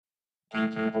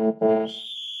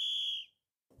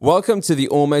Welcome to the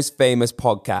Almost Famous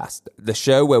podcast, the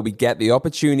show where we get the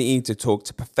opportunity to talk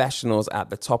to professionals at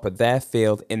the top of their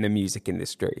field in the music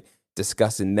industry,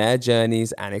 discussing their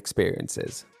journeys and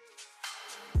experiences.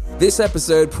 This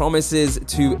episode promises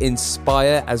to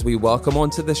inspire as we welcome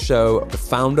onto the show the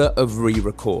founder of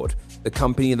Re-Record, the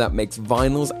company that makes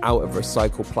vinyls out of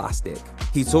recycled plastic.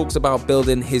 He talks about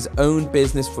building his own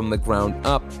business from the ground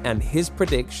up and his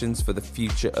predictions for the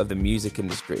future of the music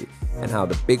industry and how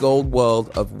the big old world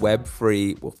of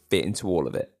Web3 will fit into all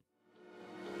of it.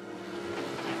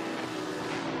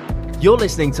 You're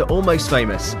listening to Almost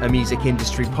Famous, a music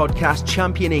industry podcast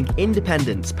championing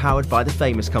independence powered by The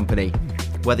Famous Company.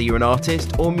 Whether you're an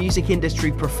artist or music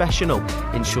industry professional,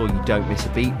 ensure you don't miss a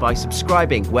beat by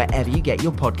subscribing wherever you get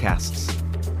your podcasts.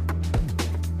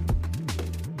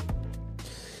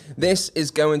 This is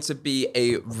going to be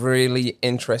a really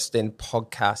interesting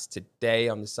podcast today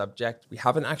on the subject. We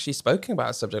haven't actually spoken about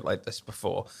a subject like this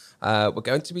before. We're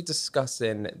going to be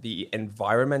discussing the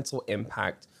environmental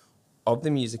impact of the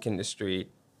music industry,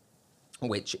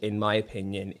 which in my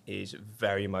opinion is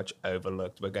very much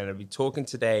overlooked. We're going to be talking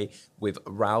today with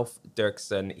Ralf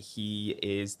Derksen. He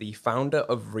is the founder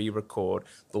of Re-Record,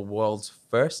 the world's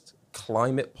first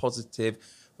climate positive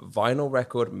vinyl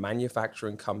record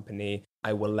manufacturing company.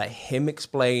 I will let him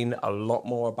explain a lot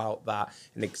more about that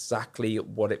and exactly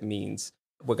what it means.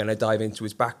 We're going to dive into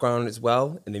his background as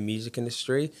well in the music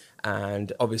industry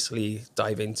and obviously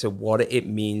dive into what it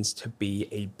means to be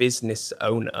a business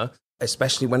owner,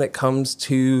 especially when it comes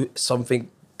to something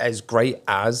as great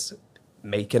as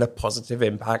making a positive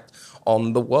impact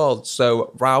on the world.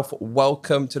 So, Ralf,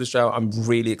 welcome to the show. I'm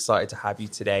really excited to have you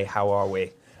today. How are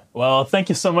we? Well, thank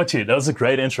you so much, Hugh. That was a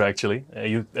great intro, actually.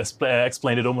 You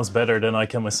explained it almost better than I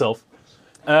can myself.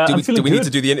 Do we need to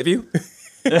do the interview?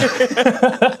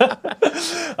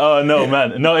 Oh, no,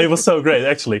 man. No, it was so great,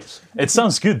 actually. It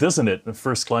sounds good, doesn't it? The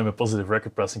first climate positive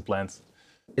record pressing plant.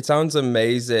 It sounds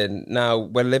amazing. Now,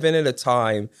 we're living in a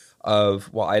time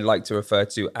of what I like to refer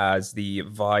to as the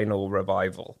vinyl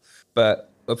revival.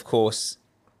 But, of course,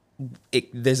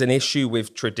 there's an issue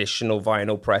with traditional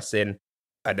vinyl pressing,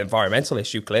 an environmental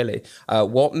issue, clearly.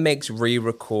 What makes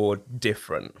Re-Record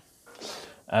different?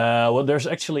 Well, there's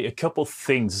actually a couple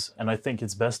things, and I think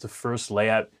it's best to first lay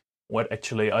out what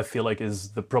actually I feel like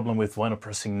is the problem with vinyl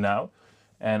pressing now.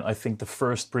 And I think the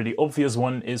first pretty obvious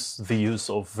one is the use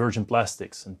of virgin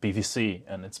plastics and PVC,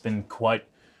 and it's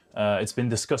been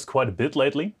discussed quite a bit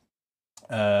lately.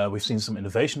 We've seen some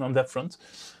innovation on that front,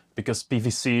 because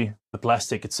PVC, the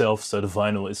plastic itself, so the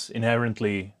vinyl is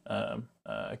inherently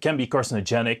can be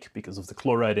carcinogenic because of the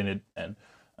chloride in it, and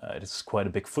it's quite a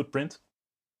big footprint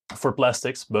for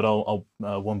plastics. But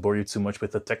I won't bore you too much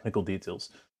with the technical details.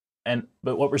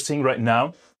 But what we're seeing right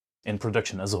now in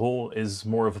production as a whole is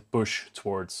more of a push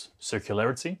towards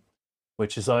circularity,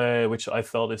 which I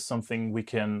felt is something we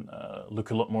can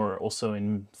look a lot more also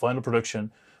in vinyl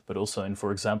production, but also in,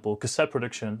 for example, cassette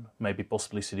production, maybe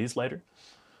possibly CDs later.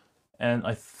 And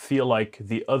I feel like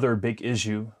the other big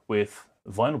issue with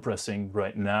vinyl pressing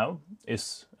right now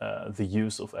is the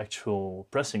use of actual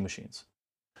pressing machines.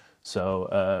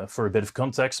 So for a bit of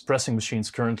context, pressing machines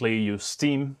currently use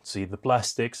steam to heat the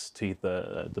plastics, to heat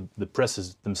the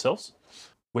presses themselves,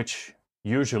 which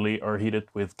usually are heated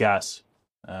with gas,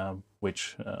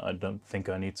 which I don't think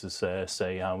I need to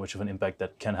say how much of an impact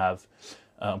that can have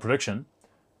on production.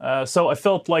 So I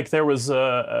felt like there was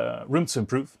room to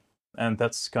improve, and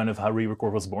that's kind of how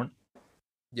Re-Record was born.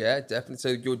 Yeah, definitely. So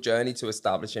your journey to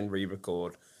establishing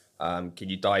Re-Record, can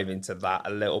you dive into that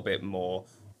a little bit more?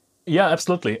 Yeah,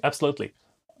 absolutely.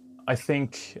 I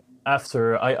think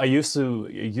after I used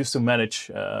to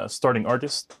manage starting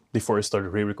artists before I started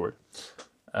Re-Record,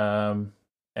 and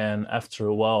after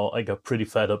a while I got pretty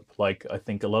fed up, like I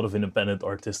think a lot of independent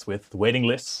artists, with waiting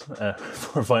lists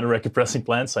for vinyl record pressing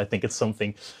plants. I think it's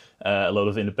something a lot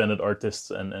of independent artists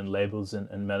and labels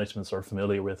and managements are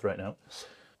familiar with right now.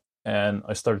 And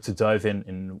I started to dive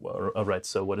in all right,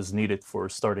 so what is needed for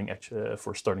starting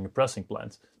a pressing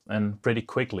plant? And pretty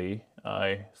quickly,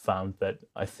 I found that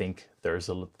I think there's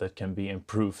a lot that can be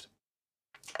improved.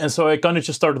 And so I kind of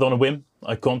just started on a whim.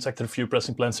 I contacted a few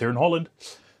pressing plants here in Holland.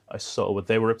 I saw what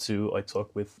they were up to. I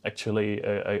talked with actually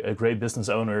a great business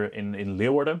owner in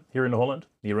Leeuwarden, here in Holland.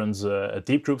 He runs a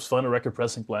Deep Group's vinyl record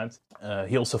pressing plant.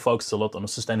 He also focuses a lot on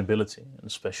sustainability, and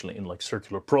especially in like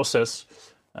circular process,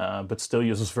 but still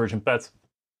uses virgin PET.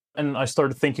 And I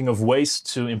started thinking of ways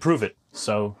to improve it.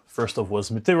 So first off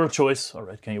was material choice. All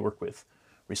right, can you work with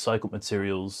recycled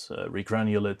materials,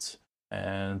 regranulate,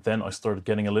 And then I started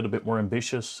getting a little bit more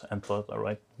ambitious and thought, all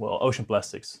right, well, ocean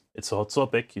plastics, it's a hot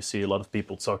topic. You see a lot of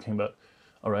people talking about,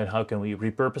 all right, how can we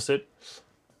repurpose it?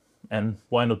 And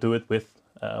why not do it with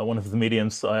one of the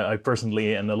mediums I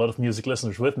personally, and a lot of music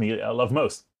listeners with me, love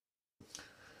most.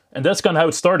 And that's kind of how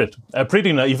it started.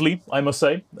 Pretty naively, I must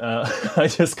say. I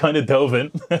just kind of dove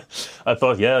in. I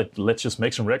thought, yeah, let's just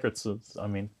make some records. I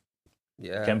mean,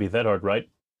 it can't be that hard, right?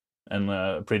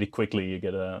 And pretty quickly you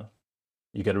get a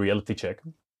reality check.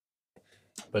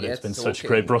 But it's been such a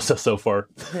great process so far.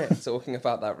 Talking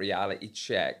about that reality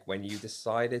check, when you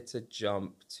decided to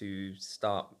jump to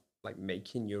start like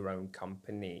making your own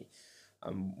company,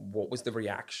 what was the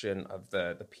reaction of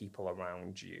the people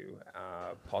around you?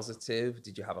 Positive?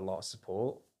 Did you have a lot of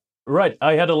support? Right,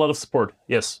 I had a lot of support.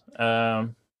 Yes,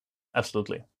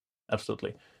 absolutely.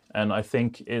 And I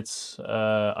think it's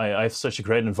I have such a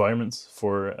great environment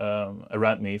for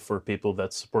around me for people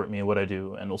that support me in what I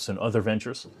do, and also in other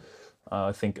ventures.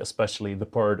 I think especially the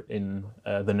part in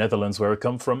the Netherlands where I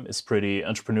come from is pretty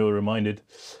entrepreneurial minded,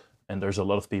 and there's a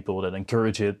lot of people that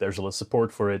encourage it. There's a lot of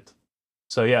support for it.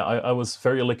 So yeah, I was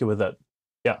very lucky with that.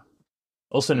 Yeah,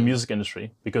 also in the music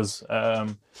industry, because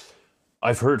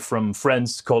I've heard from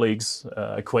friends, colleagues,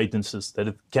 acquaintances that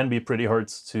it can be pretty hard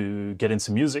to get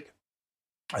into music.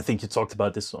 I think you talked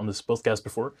about this on this podcast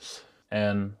before.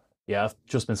 And yeah, I've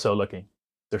just been so lucky.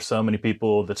 There's so many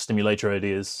people that stimulate your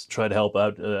ideas, try to help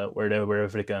out wherever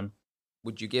they can.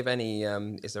 Would you give any,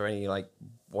 is there any like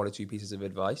one or two pieces of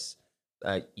advice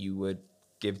that you would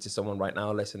give to someone right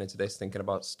now listening to this, thinking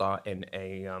about starting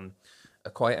a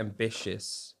quite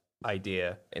ambitious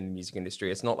idea in the music industry?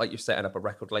 It's not like you're setting up a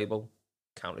record label.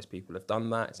 Countless people have done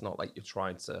that. It's not like you're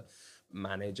trying to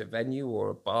manage a venue or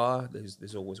a bar.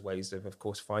 There's always ways of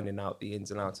course, finding out the ins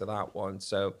and outs of that one.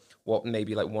 So what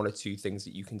maybe like one or two things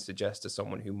that you can suggest to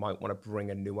someone who might want to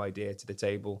bring a new idea to the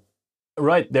table?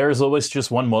 Right, there's always just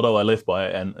one motto I live by,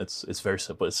 and it's very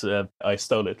simple. It's I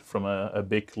stole it from a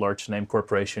big, large name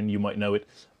corporation. You might know it.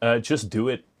 Just do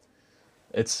it.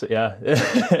 It's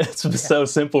so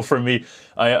simple for me.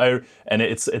 And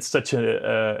it's such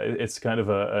it's kind of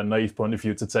a naive point of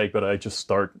view to take, but I just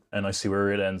start and I see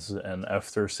where it ends. And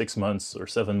after 6 months or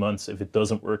 7 months, if it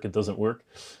doesn't work, it doesn't work.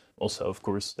 Also, of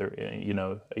course, there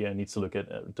needs to look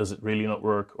at does it really not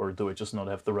work, or do I just not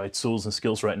have the right tools and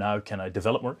skills right now? Can I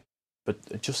develop more?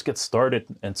 But just get started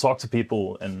and talk to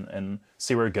people and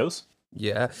see where it goes.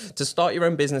 Yeah. To start your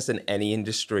own business in any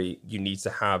industry, you need to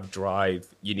have drive.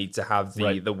 You need to have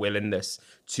the willingness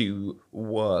to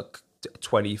work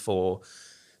 24/7,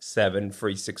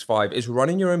 365. Is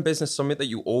running your own business something that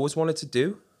you always wanted to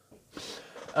do?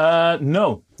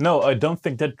 No, I don't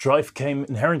think that drive came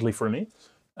inherently for me.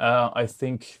 I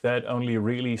think that only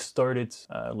really started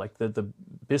like the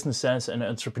business sense and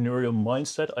entrepreneurial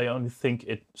mindset. I only think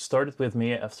it started with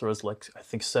me after I was like, I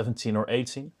think 17 or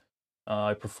 18.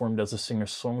 I performed as a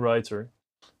singer-songwriter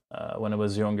when I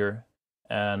was younger,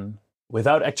 and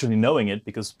without actually knowing it,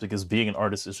 because being an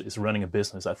artist is running a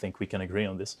business. I think we can agree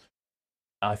on this.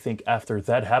 I think after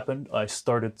that happened, I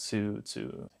started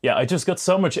I just got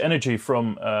so much energy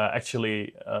from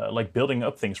actually like building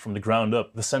up things from the ground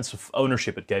up. The sense of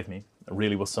ownership it gave me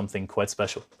really was something quite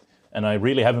special, and I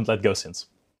really haven't let go since.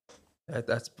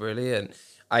 That's brilliant.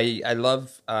 I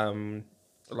love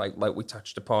like we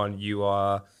touched upon. You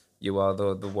are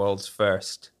the world's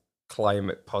first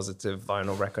climate positive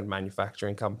vinyl record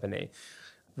manufacturing company.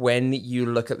 When you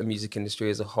look at the music industry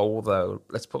as a whole, though,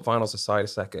 let's put vinyls aside a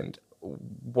second.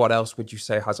 What else would you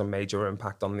say has a major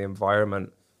impact on the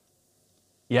environment?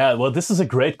 Yeah, well, this is a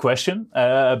great question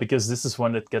because this is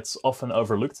one that gets often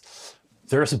overlooked.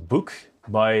 There's a book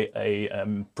by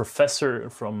a professor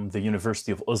from the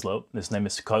University of Oslo. His name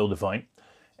is Kyle Devine.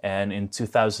 And in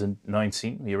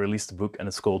 2019, he released a book, and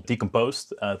it's called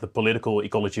Decomposed, The Political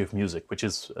Ecology of Music, which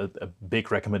is a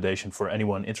big recommendation for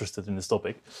anyone interested in this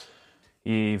topic.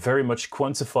 He very much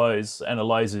quantifies,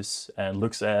 analyzes, and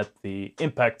looks at the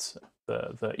impact,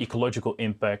 the ecological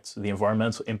impact, the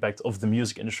environmental impact of the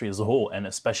music industry as a whole, and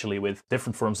especially with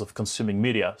different forms of consuming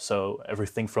media. So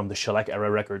everything from the shellac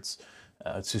era records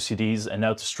to CDs and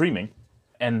now to streaming.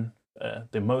 And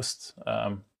the most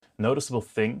noticeable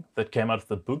thing that came out of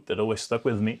the book that always stuck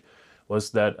with me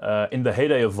was that in the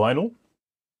heyday of vinyl,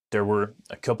 there were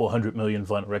a couple 100 million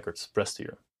vinyl records pressed a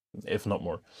year, if not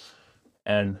more.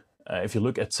 And if you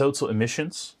look at total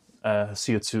emissions,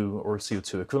 CO2 or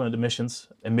CO2 equivalent emissions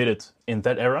emitted in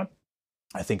that era,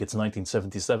 I think it's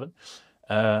 1977.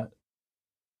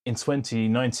 In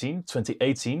 2019,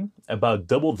 2018, about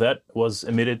double that was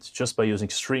emitted just by using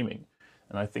streaming.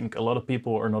 And I think a lot of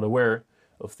people are not aware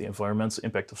of the environmental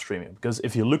impact of streaming. Because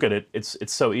if you look at it, it's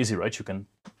so easy, right? You can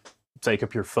take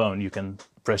up your phone, you can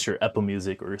press your Apple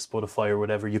Music or your Spotify or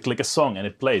whatever, you click a song and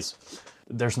it plays.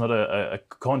 There's not a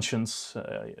conscience,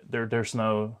 there's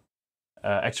no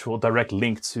actual direct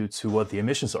link to what the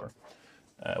emissions are.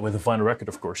 With a vinyl record,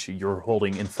 of course, you're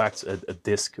holding, in fact, a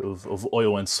disc of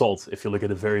oil and salt. If you look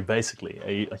at it very basically,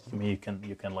 you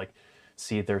can like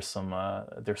see there's some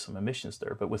emissions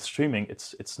there. But with streaming,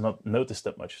 it's not noticed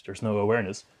that much. There's no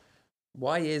awareness.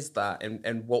 Why is that?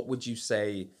 And what would you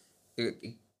say?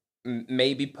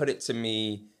 Maybe put it to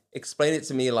me. Explain it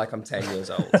to me like I'm 10 years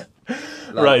old.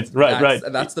 Right.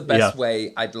 That's the best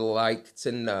way. I'd like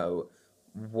to know,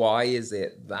 why is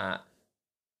it that,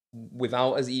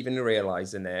 without us even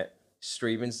realizing it,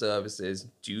 streaming services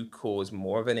do cause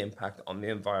more of an impact on the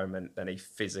environment than a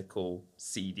physical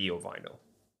CD or vinyl?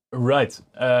 Right.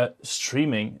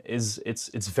 Streaming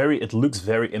it looks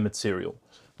very immaterial.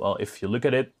 Well, if you look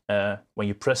at it, when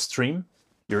you press stream,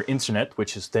 your internet,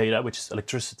 which is data, which is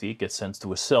electricity, gets sent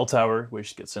to a cell tower,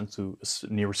 which gets sent to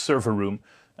a near server room,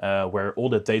 where all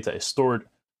that data is stored,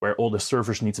 where all the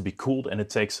servers need to be cooled, and it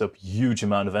takes up huge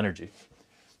amount of energy.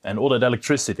 And all that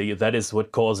electricity, that is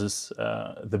what causes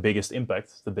the biggest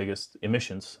impact, the biggest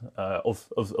emissions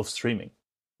of streaming.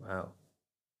 Wow.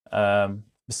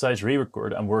 Besides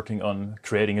re-record, I'm working on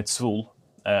creating a tool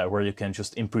where you can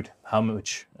just input how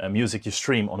much music you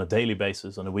stream on a daily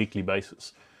basis, on a weekly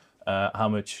basis, how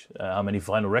many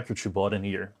vinyl records you bought in a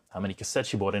year, how many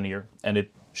cassettes you bought in a year, and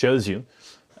it shows you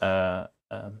the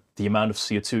amount of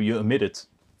CO2 you emitted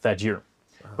that year,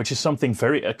 which is something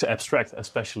very abstract,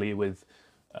 especially with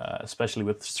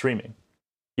streaming.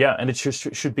 Yeah, and it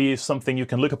should be something you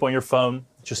can look up on your phone,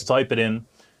 just type it in,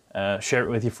 share it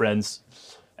with your friends,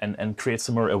 and create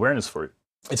some more awareness for it.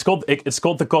 It's called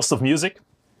The Cost of Music.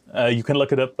 You can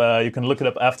look it up. You can look it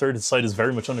up after. The site is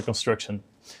very much under construction,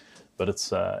 but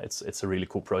it's a really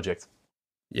cool project.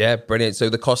 Yeah, brilliant. So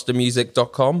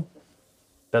thecostofmusic.com.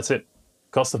 That's it.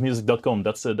 Costofmusic.com.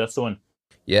 That's the one.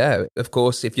 Yeah, of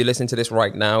course, if you're listening to this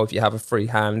right now, if you have a free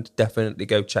hand, definitely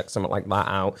go check something like that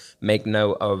out. Make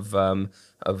note of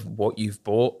what you've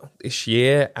bought this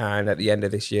year. And at the end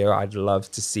of this year, I'd love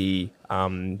to see,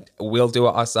 we'll do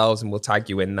it ourselves and we'll tag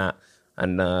you in that.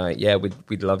 And yeah,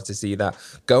 we'd love to see that.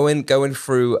 Going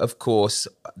through, of course,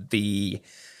 the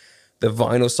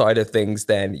vinyl side of things,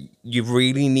 then you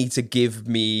really need to give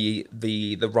me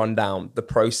the rundown, the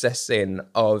processing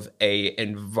of a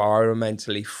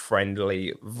environmentally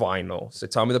friendly vinyl. So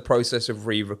tell me the process of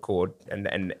re-record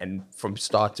and from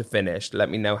start to finish. Let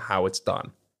me know how it's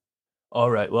done. All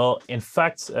right. Well, in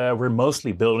fact, we're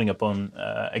mostly building upon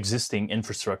existing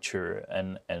infrastructure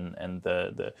and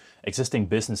the existing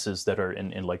businesses that are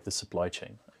in like the supply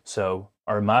chain. So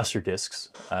our master discs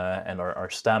and our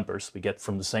stampers we get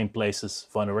from the same places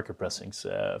vinyl record pressings,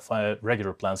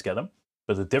 regular plants get them.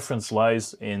 But the difference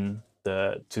lies in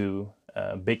the two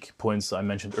big points I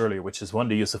mentioned earlier, which is one,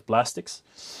 the use of plastics,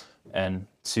 and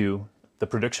two, the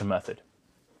production method.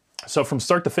 So from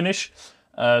start to finish,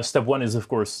 step one is, of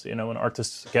course, when an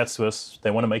artist gets to us, they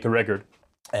want to make a record,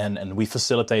 and we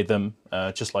facilitate them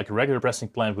just like a regular pressing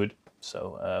plant would.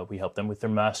 So we help them with their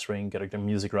mastering, getting their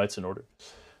music rights in order.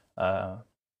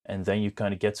 And then you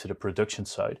kind of get to the production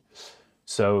side.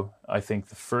 So I think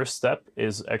the first step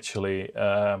is actually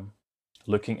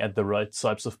looking at the right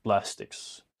types of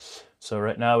plastics. So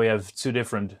right now we have two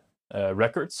different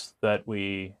records that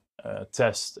we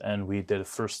test, and we did a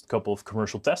first couple of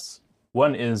commercial tests.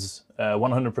 One is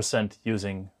 100%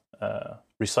 using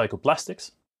recycled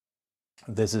plastics.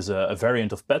 This is a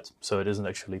variant of PET, so it isn't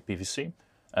actually PVC.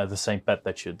 The same PET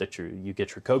that you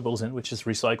get your Coke bottles in, which is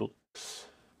recycled.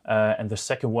 And the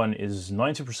second one is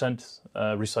 90%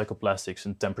 recycled plastics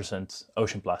and 10%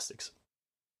 ocean plastics.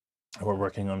 We're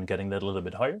working on getting that a little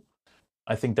bit higher.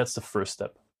 I think that's the first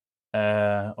step.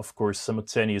 Of course,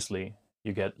 simultaneously,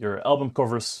 you get your album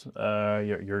covers,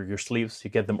 your sleeves, you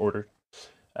get them ordered.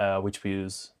 Which we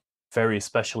use very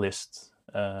specialist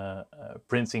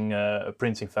printing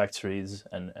factories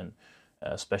and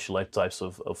specialized types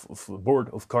of board,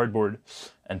 of cardboard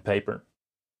and paper.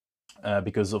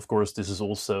 Because of course this is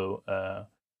also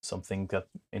something that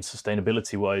in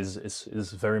sustainability wise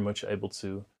is very much able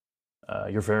to,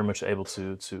 you're very much able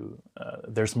to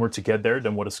there's more to get there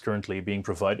than what is currently being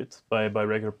provided by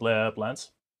regular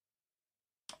plants.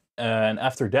 And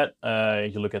after that,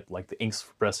 you look at like the inks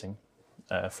for pressing.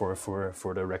 For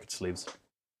the record sleeves.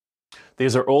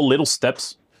 These are all little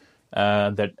steps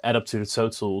that add up to the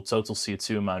total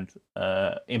CO2 amount,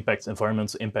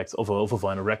 environmental impact of a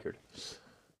vinyl record.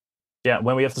 Yeah,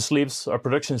 when we have the sleeves, our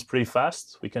production is pretty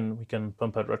fast. We can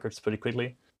pump out records pretty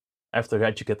quickly. After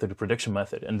that, you get to the production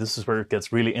method, and this is where it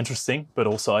gets really interesting, but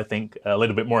also I think a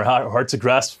little bit more hard to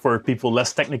grasp for people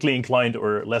less technically inclined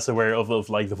or less aware of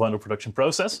like the vinyl production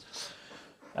process.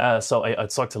 So I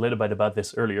talked a little bit about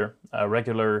this earlier.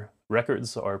 Regular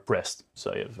records are pressed,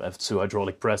 so you have two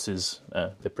hydraulic presses.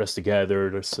 They press together.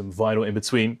 There's some vinyl in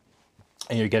between,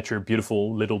 and you get your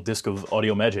beautiful little disc of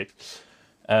audio magic.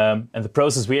 And the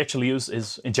process we actually use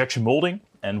is injection molding,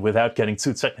 and without getting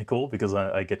too technical, because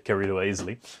I get carried away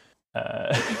easily. You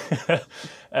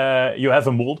have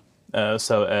a mold,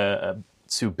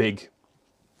 two big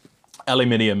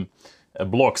aluminium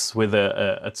blocks with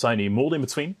a tiny mold in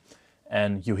between,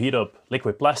 and you heat up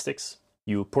liquid plastics,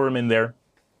 you pour them in there,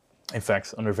 in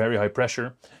fact under very high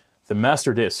pressure. The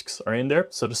master discs are in there,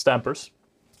 so the stampers,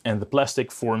 and the plastic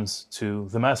forms to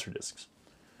the master discs.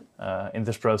 In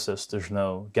this process there's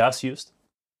no gas used,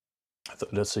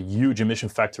 that's a huge emission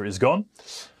factor is gone,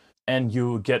 and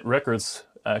you get records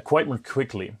quite more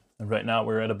quickly. And right now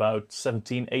we're at about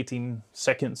 17, 18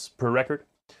 seconds per record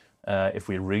if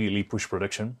we really push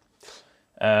production.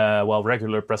 While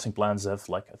regular pressing plans have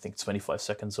like I think 25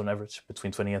 seconds on average,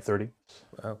 between 20 and 30.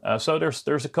 Wow. So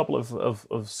there's a couple of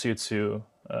CO2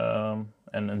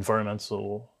 and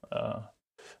environmental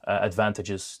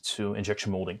advantages to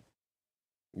injection molding.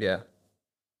 Yeah,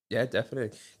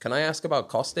 definitely. Can I ask about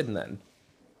costing then?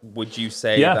 Would you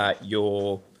say that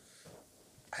you're...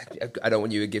 I don't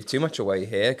want you to give too much away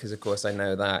here, because of course I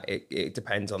know that it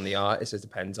depends on the artist, it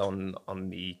depends on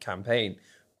the campaign.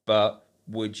 But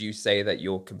would you say that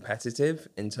you're competitive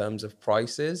in terms of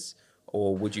prices,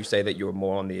 or would you say that you're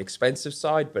more on the expensive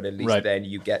side, but at least then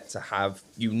you get to have,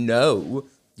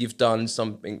 you've done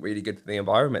something really good for the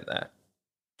environment there?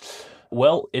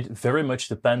 Well, it very much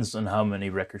depends on how many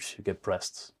records you get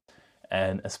pressed.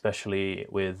 And especially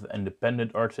with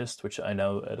independent artists, which I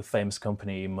know the Famous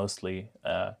Company mostly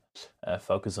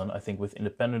focus on. I think with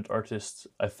independent artists,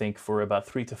 I think for about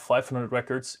 300 to 500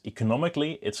 records,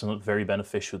 economically, it's not very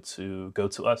beneficial to go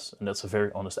to us. And that's a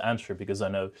very honest answer, because I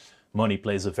know money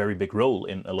plays a very big role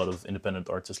in a lot of independent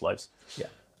artists' lives. Yeah.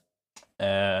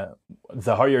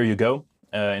 The higher you go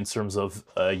in terms of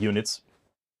units,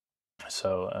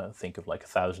 so think of like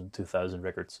 1,000, 2,000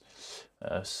 records,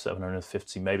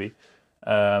 750 maybe.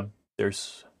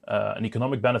 There's an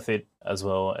economic benefit, as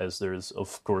well as there's,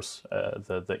 of course,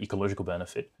 the ecological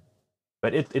benefit.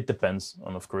 But it depends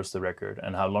on, of course, the record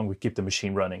and how long we keep the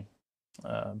machine running.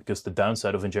 Because the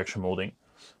downside of injection molding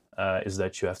is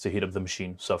that you have to heat up the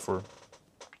machine. So for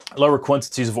lower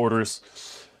quantities of orders,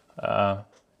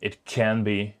 it can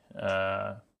be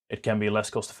less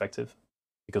cost effective,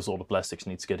 because all the plastics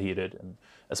needs to get heated, and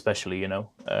especially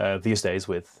these days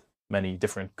with many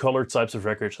different color types of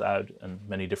records out and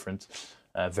many different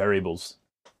variables,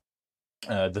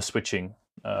 the switching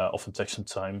often takes some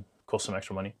time, costs some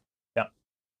extra money.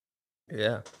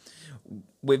 Yeah.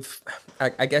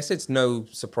 I guess it's no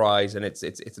surprise, and it's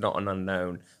not an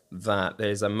unknown, that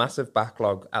there's a massive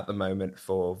backlog at the moment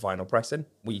for vinyl pressing.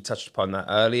 We touched upon that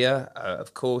earlier.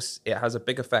 Of course, it has a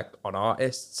big effect on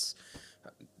artists.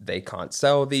 They can't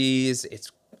sell these.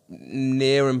 It's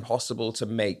near impossible to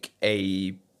make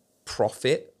a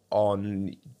profit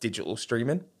on digital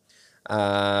streaming.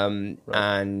 And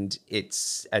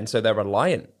so they're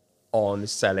reliant on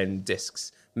selling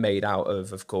discs made out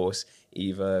of course,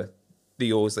 either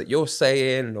the ores that you're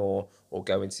saying or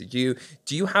going to you.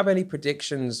 Do you have any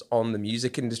predictions on the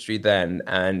music industry then?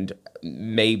 And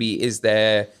maybe is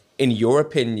there, in your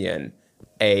opinion,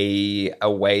 a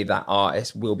way that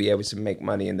artists will be able to make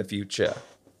money in the future?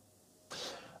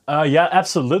 Yeah,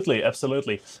 absolutely.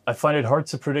 I find it hard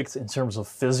to predict in terms of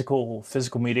physical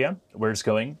media where it's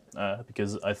going,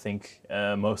 because I think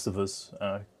most of us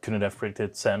couldn't have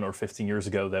predicted 10 or 15 years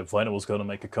ago that vinyl was going to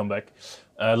make a comeback,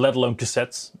 let alone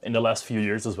cassettes in the last few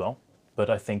years as well. But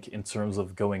I think in terms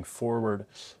of going forward,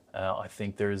 I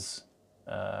think there's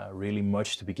really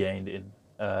much to be gained in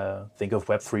think of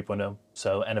Web 3.0,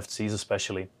 so NFTs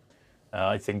especially.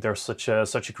 I think there's such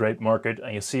a great market,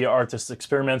 and you see artists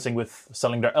experimenting with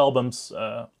selling their albums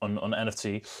on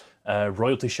NFT,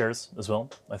 royalty shares as well.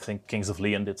 I think Kings of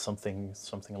Leon did something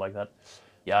like that.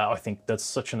 Yeah, I think that's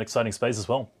such an exciting space as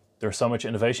well. There's so much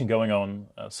innovation going on,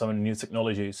 so many new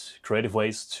technologies, creative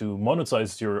ways to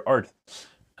monetize your art,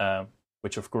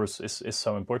 which of course is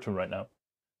so important right now.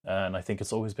 And I think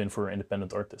it's always been for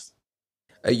independent artists.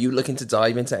 Are you looking to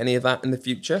dive into any of that in the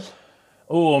future?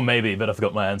 Oh, maybe, but I've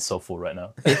got my hands so full right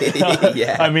now.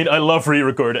 Yeah. I mean, I love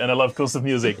re-record and I love custom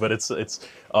music, but it's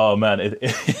oh man,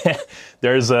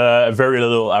 there's very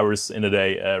little hours in a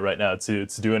day right now to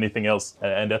do anything else,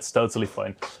 and that's totally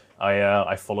fine.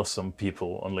 I follow some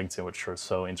people on LinkedIn which are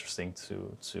so interesting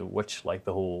to watch, like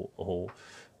the whole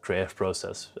creative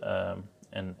process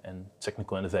and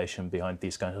technical innovation behind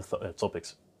these kinds of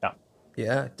topics. Yeah.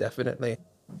 Yeah, definitely.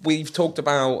 We've talked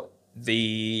about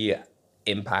the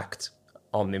impact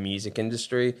on the music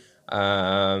industry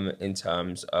in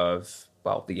terms of,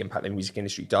 well, the impact the music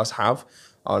industry does have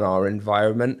on our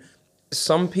environment.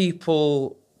 Some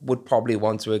people would probably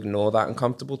want to ignore that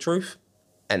uncomfortable truth,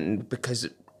 and because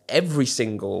every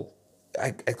single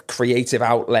a creative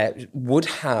outlet would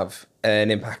have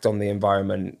an impact on the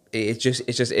environment. It just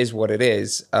is what it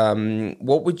is.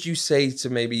 What would you say to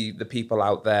maybe the people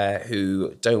out there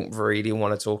who don't really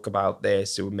want to talk about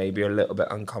this, who maybe are a little bit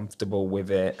uncomfortable with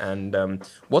it? And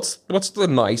what's the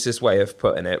nicest way of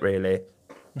putting it, really?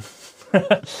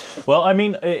 Well, I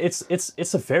mean,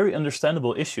 it's a very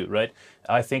understandable issue, right?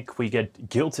 I think we get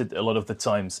guilted a lot of the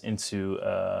times into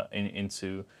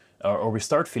or we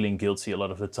start feeling guilty a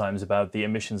lot of the times about the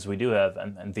emissions we do have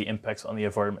and the impacts on the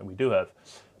environment we do have.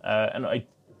 And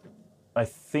I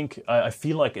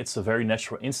feel like it's a very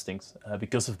natural instinct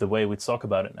because of the way we talk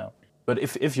about it now. But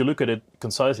if you look at it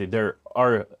concisely, there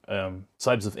are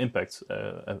types of impacts,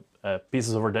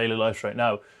 pieces of our daily lives right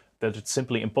now, that it's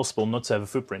simply impossible not to have a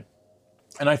footprint.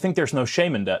 And I think there's no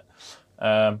shame in that,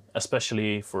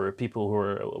 especially for people who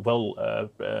are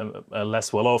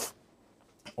less well off,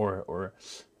 or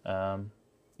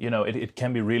it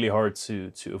can be really hard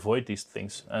to avoid these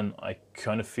things. And I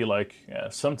kind of feel like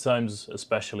sometimes,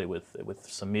 especially with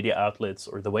some media outlets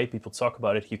or the way people talk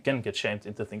about it, you can get shamed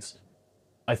into things.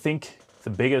 I think the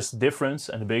biggest difference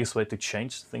and the biggest way to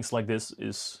change things like this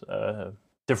is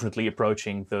differently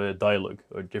approaching the dialogue,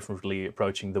 or differently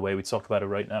approaching the way we talk about it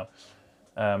right now.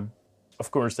 Of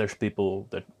course, there's people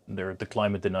that they're the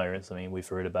climate deniers. I mean, we've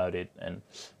heard about it, and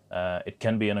it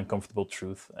can be an uncomfortable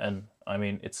truth. And I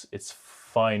mean, it's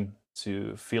fine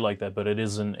to feel like that, but it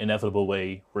is an inevitable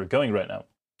way we're going right now.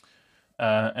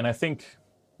 And I think,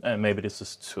 maybe this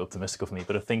is too optimistic of me,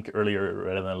 but I think earlier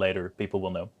rather than later, people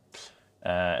will know.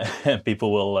 And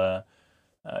people will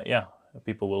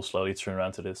slowly turn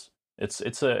around to this.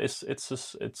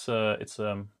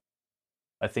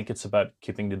 I think it's about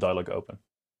keeping the dialogue open,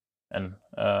 and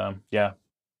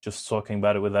just talking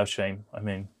about it without shame. I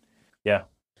mean, yeah.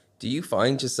 Do you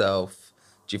find yourself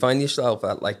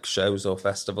at like shows or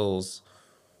festivals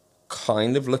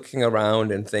kind of looking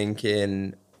around and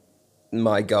thinking,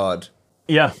 my God,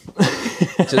 yeah,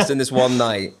 just in this one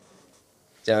night,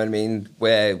 do you know what I mean?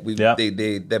 Where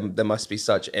there must be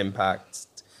such impact.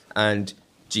 And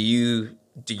do you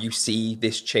see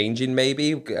this changing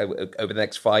maybe over the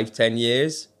next 5-10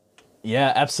 years?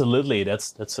 Yeah, absolutely.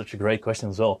 That's such a great question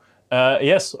as well.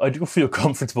 Yes, I do feel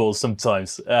comfortable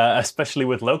sometimes, especially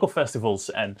with local festivals.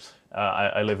 And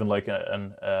I live in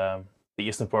the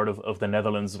eastern part of the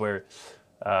Netherlands, where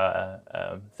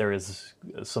there is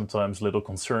sometimes little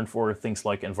concern for things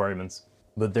like environment.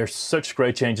 But there's such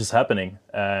great changes happening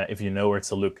if you know where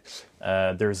to look.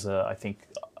 I think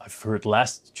I've heard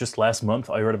just last month,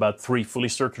 I heard about 3 fully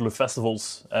circular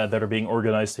festivals that are being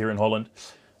organized here in Holland.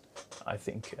 I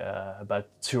think about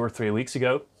 2 or 3 weeks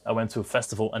ago, I went to a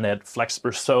festival and they had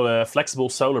flexible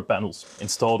solar panels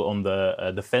installed on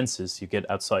the fences you get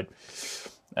outside,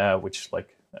 which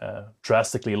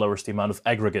drastically lowers the amount of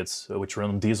aggregates which run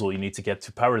on diesel you need to get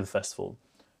to power the festival.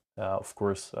 Of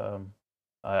course,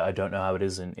 I don't know how it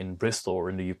is in Bristol or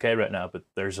in the UK right now, but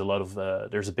there's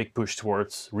a big push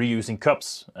towards reusing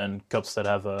cups, and cups that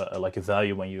have a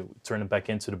value when you turn them back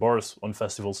into the bars on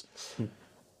festivals.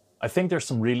 I think there's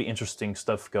some really interesting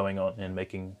stuff going on in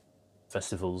making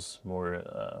festivals more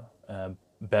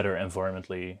better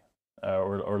environmentally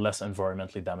or less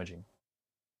environmentally damaging.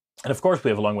 And of course, we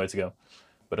have a long way to go.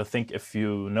 But I think if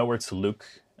you know where to look,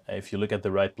 if you look at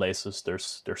the right places,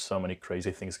 there's so many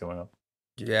crazy things going on.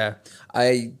 Yeah,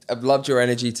 I've loved your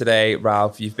energy today,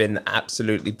 Ralph. You've been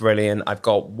absolutely brilliant. I've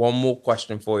got one more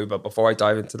question for you, but before I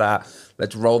dive into that,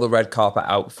 let's roll the red carpet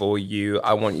out for you.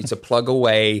 I want you to plug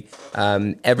away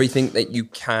everything that you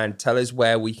can. Tell us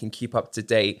where we can keep up to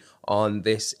date on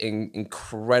this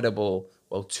incredible,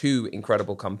 well, 2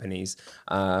 incredible companies.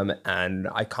 And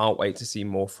I can't wait to see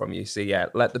more from you. So yeah,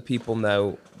 let the people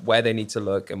know where they need to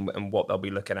look and what they'll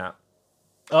be looking at.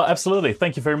 Oh, absolutely.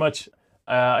 Thank you very much.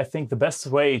 I think the best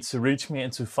way to reach me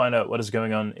and to find out what is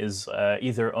going on is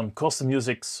either on Cost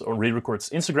Music's or Re-Record's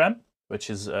Instagram, which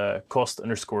is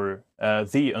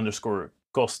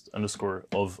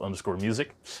 _the_cost_of_music,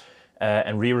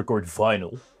 and Re-Record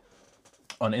Vinyl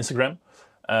on Instagram,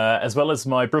 as well as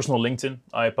my personal LinkedIn.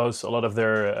 I post a lot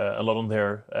on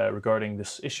there regarding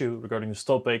this issue, regarding this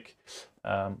topic.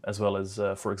 as well as,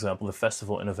 for example, the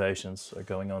festival innovations are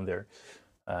going on there.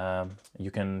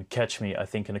 You can catch me, I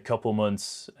think, in a couple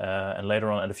months and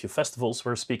later on at a few festivals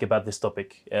where I speak about this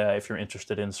topic if you're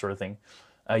interested in this sort of thing.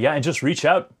 And just reach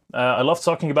out. I love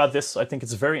talking about this. I think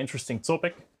it's a very interesting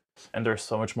topic, and there's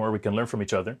so much more we can learn from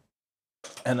each other.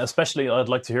 And especially, I'd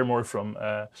like to hear more from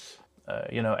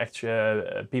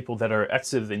people that are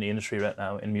active in the industry right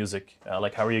now in music.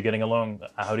 Like, how are you getting along?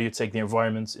 How do you take the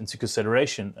environment into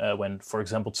consideration when, for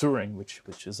example, touring, which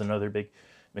is another big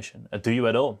mission? Do you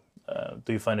at all?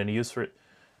 Do you find any use for it?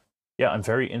 Yeah, I'm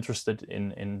very interested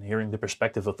in hearing the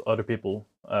perspective of other people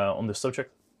on this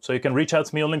subject. So you can reach out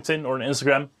to me on LinkedIn or on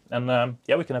Instagram, and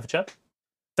we can have a chat.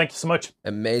 Thank you so much.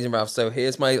 Amazing, Ralph. So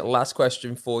here's my last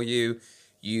question for you.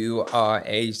 You are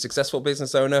a successful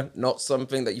business owner, not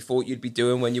something that you thought you'd be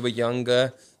doing when you were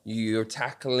younger. You're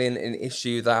tackling an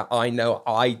issue that I know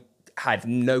I had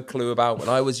no clue about when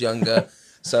I was younger.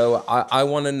 So I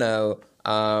want to know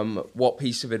what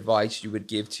piece of advice you would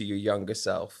give to your younger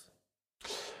self.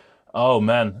 Oh,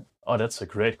 man. Oh, that's a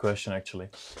great question, actually.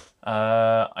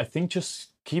 I think just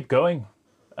keep going.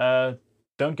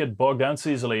 Don't get bogged down so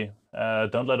easily.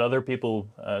 Don't let other people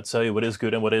tell you what is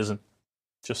good and what isn't.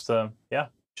 Just do it.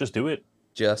 Just do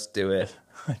it.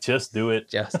 Just do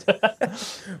it.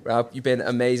 Ralph, you've been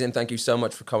amazing. Thank you so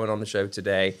much for coming on the show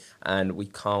today. And we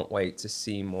can't wait to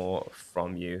see more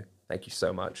from you. Thank you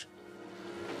so much.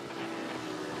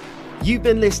 You've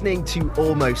been listening to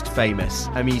Almost Famous,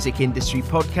 a music industry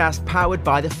podcast powered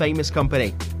by The Famous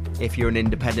Company. If you're an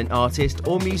independent artist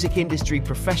or music industry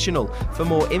professional, for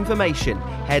more information,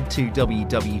 head to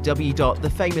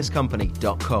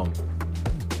www.thefamouscompany.com.